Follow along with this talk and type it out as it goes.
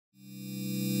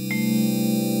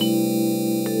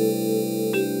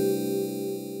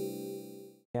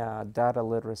data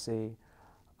literacy.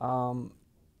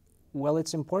 Well,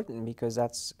 it's important because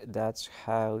that's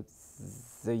how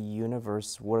the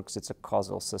universe works. It's a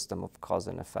causal system of cause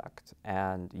and effect,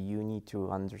 and you need to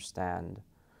understand,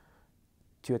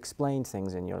 to explain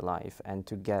things in your life and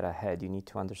to get ahead, you need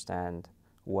to understand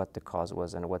what the cause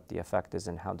was and what the effect is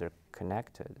and how they're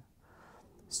connected.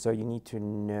 So you need to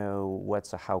know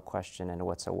what's a how question and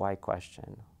what's a why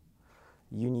question.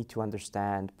 You need to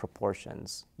understand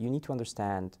proportions. You need to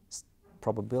understand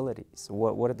probabilities.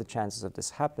 What are the chances of this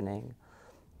happening?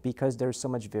 Because there's so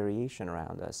much variation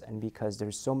around us, and because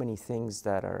there's so many things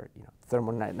that are,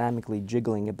 thermodynamically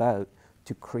jiggling about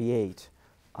to create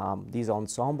these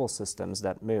ensemble systems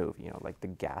that move, like the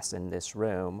gas in this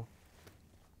room.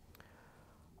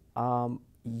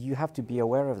 You have to be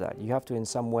aware of that. You have to, in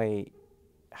some way,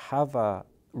 have a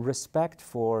respect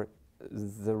for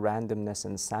the randomness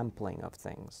and sampling of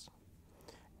things.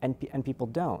 And people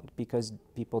don't, because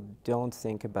people don't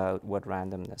think about what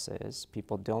randomness is.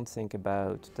 People don't think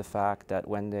about the fact that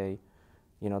when they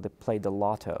play the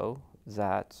lotto,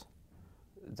 that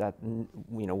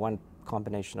one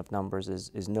combination of numbers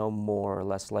is no more or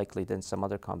less likely than some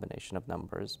other combination of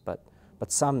numbers, but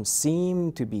some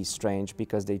seem to be strange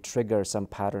because they trigger some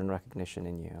pattern recognition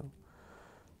in you.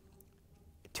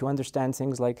 To understand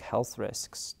things like health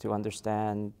risks, to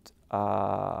understand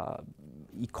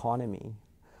economy,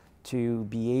 to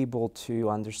be able to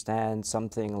understand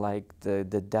something like the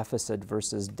deficit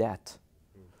versus debt.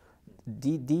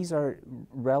 These are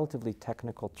relatively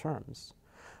technical terms.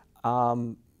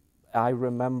 I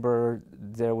remember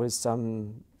there was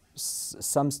some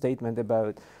statement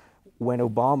about when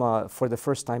Obama for the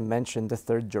first time mentioned the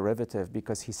third derivative,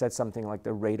 because he said something like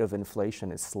the rate of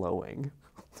inflation is slowing.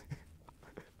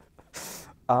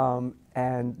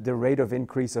 And the rate of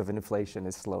increase of inflation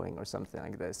is slowing, or something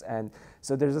like this. And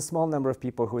so there's a small number of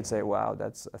people who would say, wow,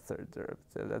 that's a third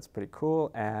derivative, that's pretty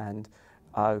cool. And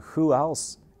who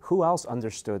else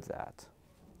understood that?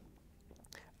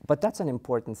 But that's an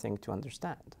important thing to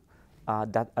understand,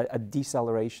 that a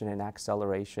deceleration and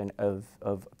acceleration of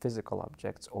physical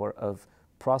objects or of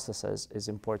processes is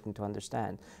important to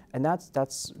understand. And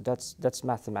that's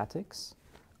mathematics.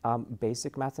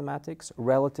 Basic mathematics,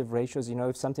 relative ratios.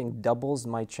 If something doubles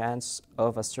my chance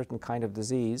of a certain kind of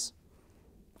disease,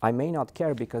 I may not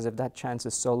care, because if that chance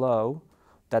is so low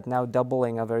that now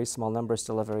doubling a very small number is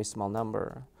still a very small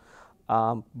number.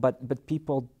 But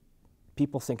people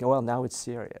think, well, now it's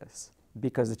serious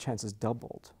because the chance is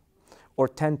doubled, or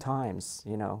 10 times.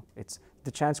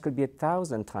 The chance could be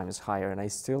 1,000 times higher, and I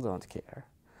still don't care.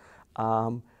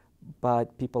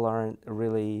 But people aren't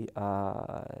really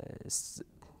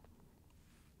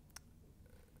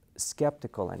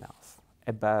skeptical enough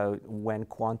about when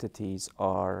quantities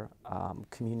are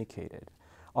communicated.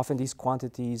 Often these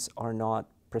quantities are not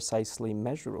precisely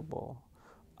measurable.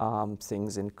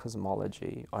 Things in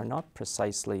cosmology are not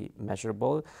precisely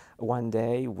measurable. One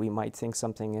day we might think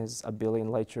something is 1 billion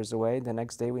light years away. The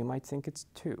next day we might think it's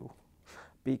 2,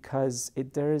 because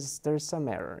there's some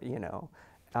error,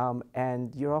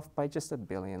 and you're off by just 1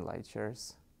 billion light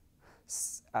years.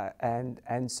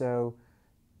 And so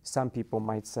some people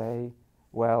might say,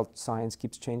 well, science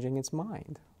keeps changing its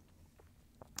mind.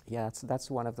 Yeah, that's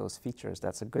one of those features.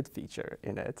 That's a good feature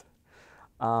in it.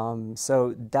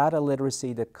 So data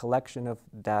literacy, the collection of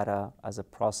data as a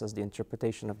process, the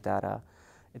interpretation of data,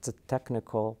 it's a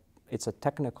technical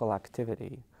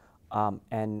activity.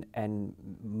 And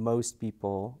most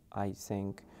people, I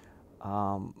think,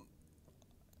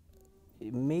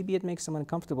 maybe it makes them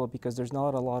uncomfortable because there's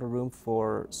not a lot of room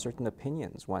for certain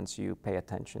opinions once you pay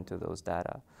attention to those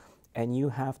data. And you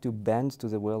have to bend to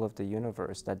the will of the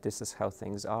universe that this is how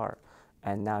things are.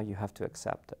 And now you have to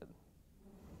accept it.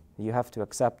 You have to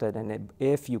accept it, and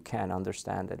if you can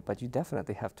understand it, but you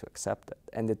definitely have to accept it.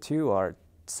 And the two are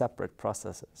separate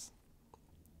processes.